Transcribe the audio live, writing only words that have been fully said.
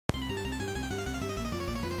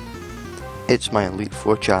It's my Elite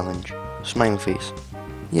Four challenge. Smiley face.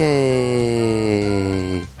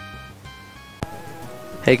 Yay!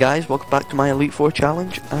 Hey guys, welcome back to my Elite Four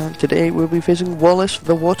challenge, and today we'll be facing Wallace,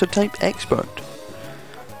 the water type expert.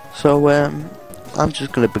 So, I'm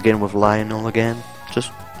just gonna begin with Lionel again.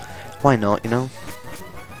 Just, why not, you know?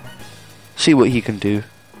 See what he can do.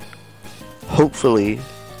 Hopefully,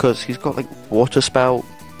 because he's got like Water Spout,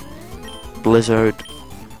 Blizzard,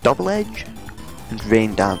 Double Edge, and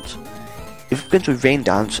Rain Dance. If he begins with Rain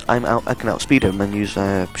Dance, I can outspeed him and use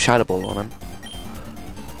Shadow Ball on him.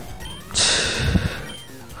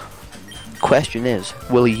 Question is,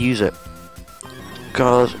 will he use it?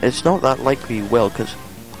 Because it's not that likely he will, because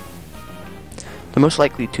the most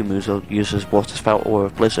likely two moves he'll use is Water Spout or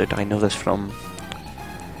Blizzard. I know this from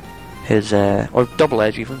his, or Double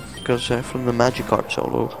Edge even, because from the Magikarp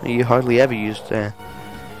solo, he hardly ever used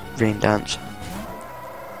Rain Dance.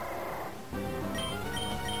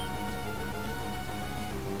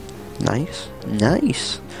 Nice,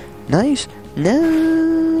 nice, nice,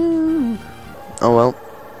 no! Oh well.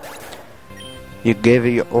 You gave it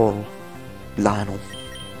your all, Lionel.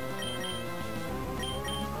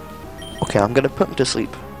 Okay, I'm gonna put him to sleep.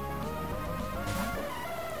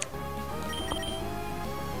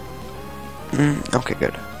 Okay,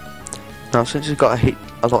 good. Now, since he's got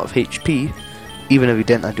a lot of HP, even if he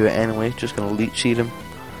didn't, I'd do it anyway. Just gonna Leech Seed him.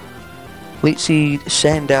 Leech Seed,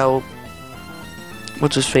 send out.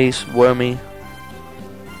 What's his face? Wormy.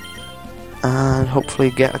 And hopefully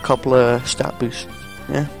get a couple of stat boosts.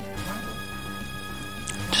 Yeah.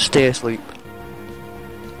 Just stay asleep.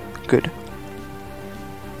 Good.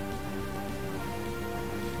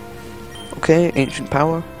 Okay, Ancient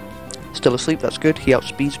Power. Still asleep, that's good. He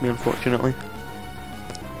outspeeds me, unfortunately.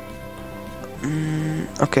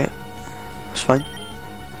 Okay. That's fine.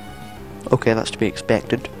 Okay, that's to be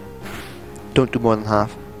expected. Don't do more than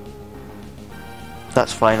half.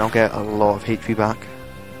 That's fine, I'll get a lot of HP back.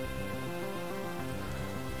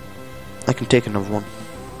 I can take another one.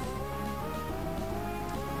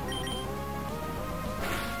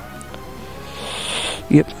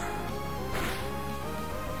 Yep.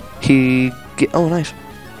 Oh, nice.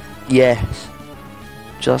 Yes.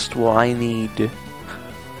 Just what I need.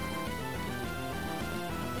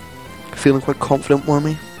 Feeling quite confident,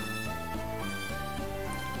 Wormy.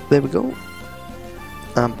 There we go.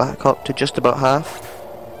 And back up to just about half.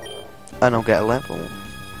 And I'll get a level.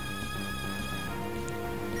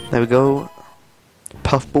 There we go.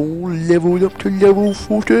 Puffball leveled up to level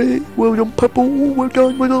 40. Well done, Puffball. Well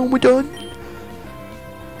done, well done, well done.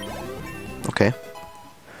 Okay.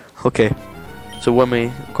 Okay. So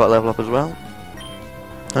Wormy got a level up as well.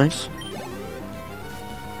 Nice.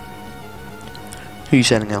 Who are you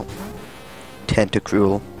sending out?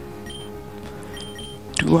 Tentacruel.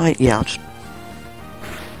 Do I? Yeah, I'll just...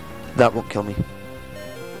 That won't kill me.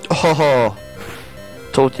 Oh!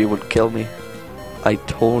 Told you it would kill me. I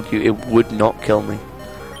told you it would not kill me.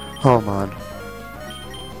 Oh man.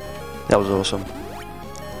 That was awesome.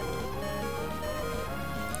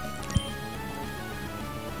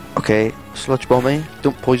 Okay, Sludge Bomb me.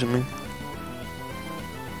 Don't poison me.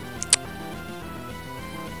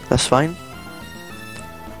 That's fine.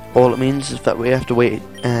 All it means is that we have to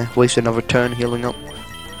waste another turn healing up.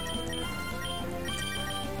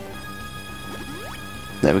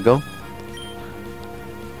 There we go.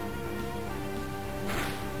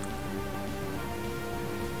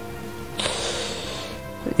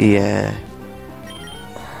 Yeah.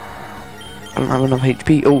 I don't have enough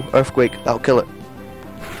HP. Oh, Earthquake. That'll kill it.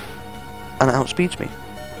 And it outspeeds me.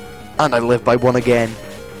 And I live by one again.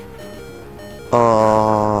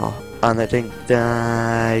 Oh, and I didn't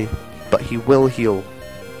die. But he will heal.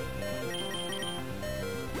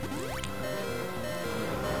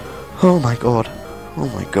 Oh my god. Oh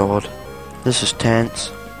my god. This is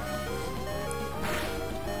tense.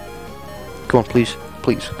 Come on, please.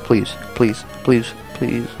 Please, please, please, please,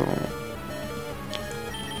 please. Oh.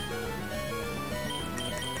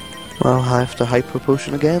 Well, I have to Hyper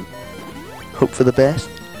Potion again. Hope for the best,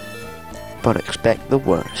 but expect the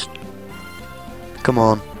worst. Come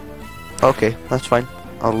on. Okay, that's fine.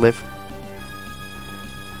 I'll live.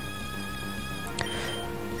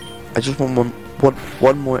 I just want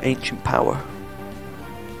one more Ancient Power.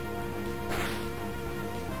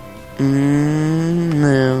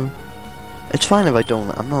 No. It's fine if I don't.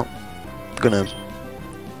 I'm not gonna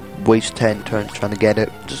waste 10 turns trying to get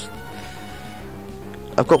it. Just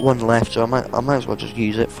I've got one left, so I might as well just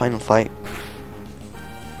use it. Final fight.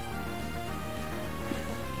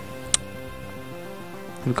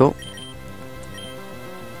 Here we go.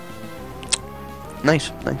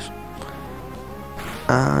 Nice, nice.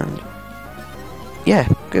 And yeah,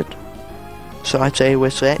 good. So I'd say we're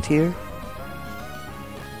set here.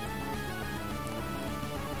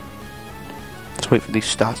 Let's wait for these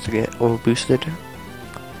stats to get all boosted.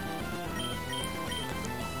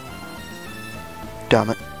 Damn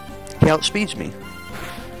it. He outspeeds me.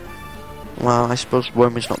 Well, I suppose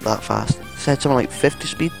Wormy's not that fast. It said something like 50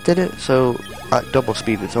 speed did it, so at double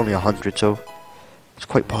speed it's only 100, so it's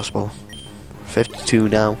quite possible. 52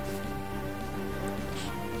 now.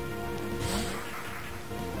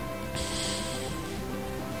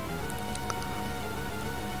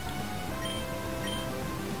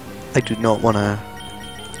 I do not want to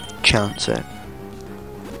chance it.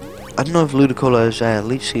 I don't know if Ludicolo is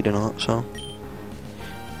leech seed or not, so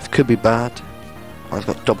it could be bad. Oh, I've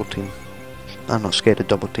got double team. I'm not scared of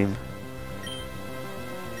double team.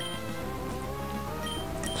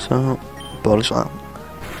 So, body slam.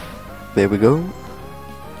 There we go.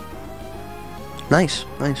 Nice,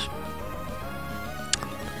 nice.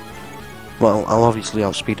 Well, I'll obviously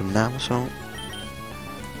outspeed him now, so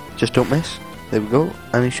just don't miss. There we go,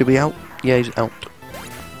 and he should be out. Yeah, he's out.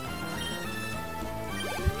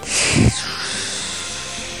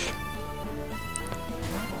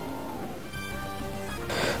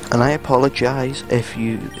 And I apologise if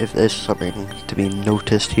there's something to be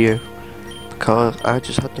noticed here, because I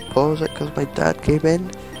just had to pause it because my dad came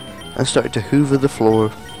in and started to hoover the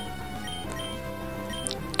floor.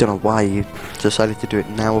 Don't know why he decided to do it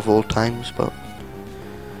now of all times, but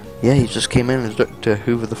yeah, he just came in and started to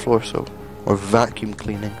hoover the floor, so, or vacuum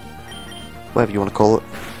cleaning, whatever you want to call it.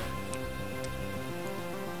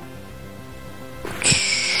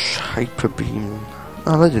 Hyper beam.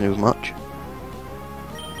 Oh, that didn't do much.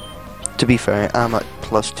 To be fair, I'm at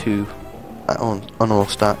 +2 on all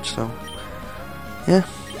stats, so yeah.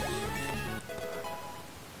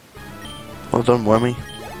 Well done, Wormy.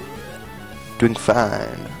 Doing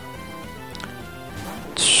fine.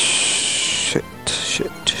 Shit.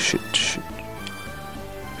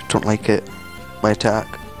 Don't like it. My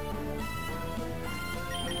attack.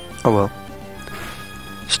 Oh well.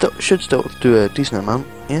 Should still do a decent amount.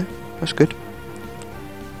 Yeah, that's good.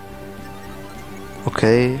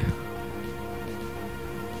 Okay.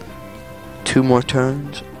 2 more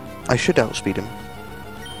turns. I should outspeed him.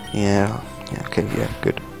 Yeah, okay, yeah,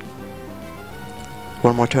 good.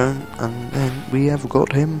 1 more turn, and then we have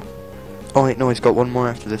got him. Oh wait, no, he's got 1 more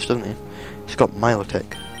after this, doesn't he? He's got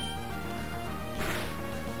Milotic.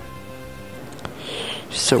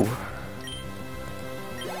 So,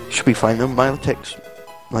 should be fine though. Milotic's,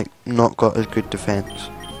 like, not got as good defense.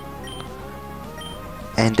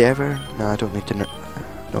 Endeavor? No, I don't need to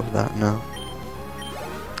know that, no.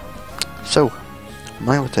 So,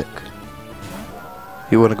 Milotic,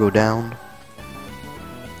 you wanna go down?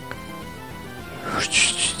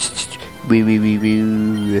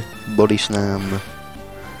 Wee. Body slam.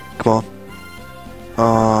 Come on.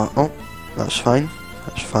 Oh, that's fine.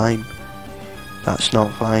 That's fine. That's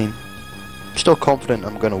not fine. I'm still confident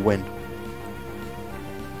I'm gonna win.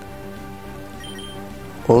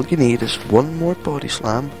 All you need is 1 more body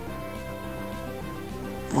slam.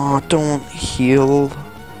 Oh, don't heal.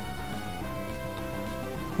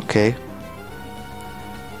 Okay.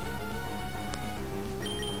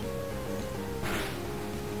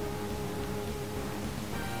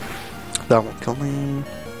 That won't kill me.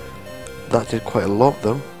 That did quite a lot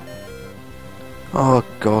though. Oh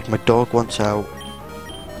god, my dog wants out.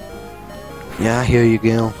 Yeah, here you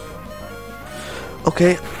go.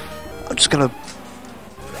 Okay, I'm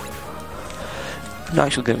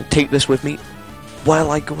actually gonna take this with me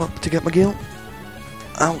while I go up to get my Gil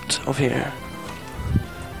out of here.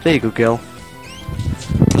 There you go, Gil.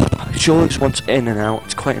 She always wants in and out,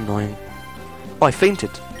 it's quite annoying. Oh, I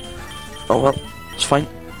fainted. Oh well, it's fine.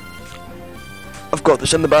 I've got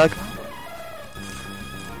this in the bag.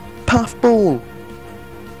 Path ball!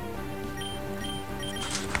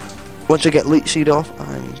 Once I get leech seed off,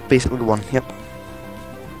 I'm basically won, yep.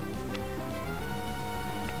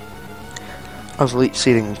 I was leech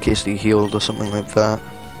seeding in case he healed or something like that.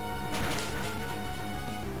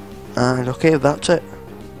 And okay, that's it.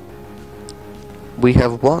 We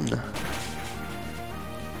have won.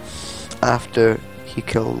 After he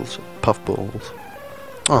kills Puffballs.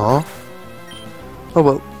 Aww. Oh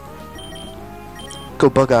well. Go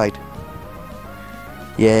bug-eyed.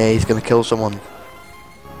 Yeah, he's gonna kill someone.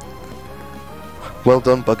 Well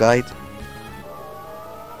done, bug-eyed.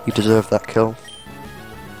 You deserve that kill.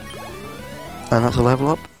 And that's a level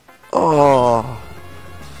up. Oh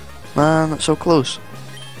man, that's so close.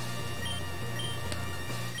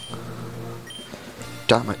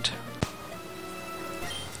 Damn it.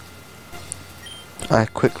 I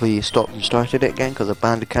quickly stopped and started it again because I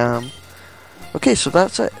banned the cam. Okay, so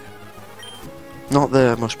that's it. Not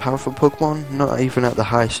the most powerful Pokemon, not even at the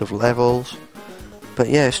highest of levels. But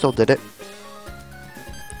yeah, I still did it.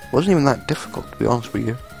 Wasn't even that difficult, to be honest with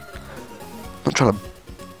you. Not trying to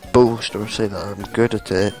boast or say that I'm good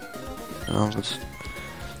at it. You know, it's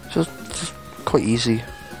just quite easy.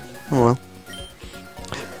 Oh well.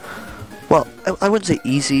 Well, I wouldn't say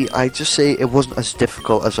easy, I'd just say it wasn't as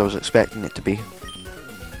difficult as I was expecting it to be.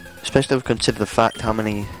 Especially if I consider the fact how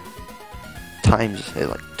many times it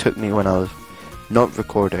took me when I was not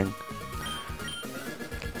recording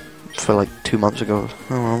for 2 months ago.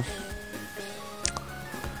 Oh well.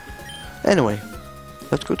 Anyway,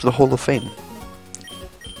 let's go to the Hall of Fame.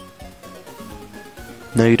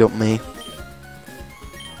 No, you don't, me.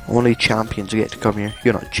 Only champions get to come here.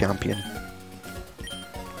 You're not a champion.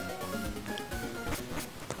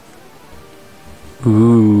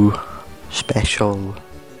 Ooh, special.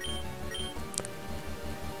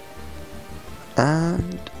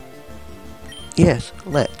 And yes,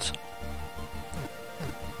 let's.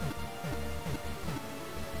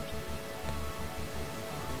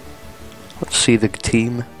 Let's see the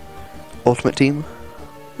team. Ultimate team?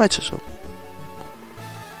 I'd say so.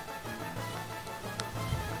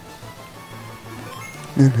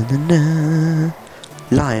 Na na na na.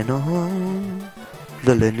 Lionel,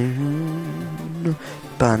 the Linoon,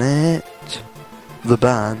 Bannet, the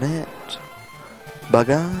Bannet,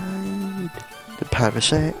 Bug-Eyed, the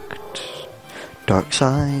Parasect,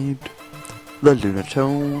 Darkside, the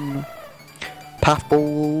Lunatone,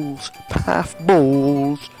 Pathballs,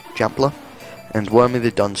 Jampler, and Wormy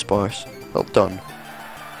the Dunsparce. Well done.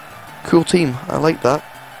 Cool team, I like that.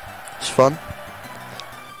 It's fun.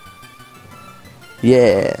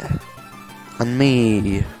 Yeah. And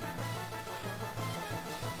me.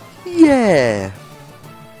 Yeah.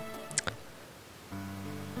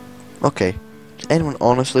 Okay. Does anyone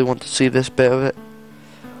honestly want to see this bit of it?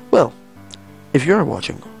 Well, if you're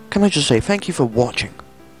watching, can I just say thank you for watching.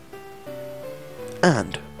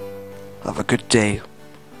 And have a good day.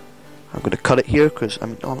 I'm going to cut it here because, I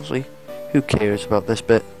mean, honestly, who cares about this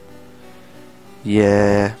bit?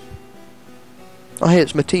 Yeah. Oh, hey,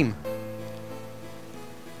 it's my team.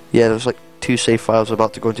 Yeah, there's 2 save files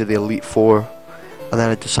about to go into the Elite Four, and then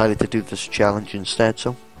I decided to do this challenge instead,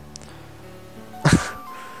 so.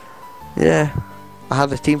 Yeah. I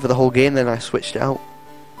had a team for the whole game, then I switched it out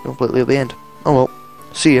completely at the end. Oh well.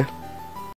 See ya.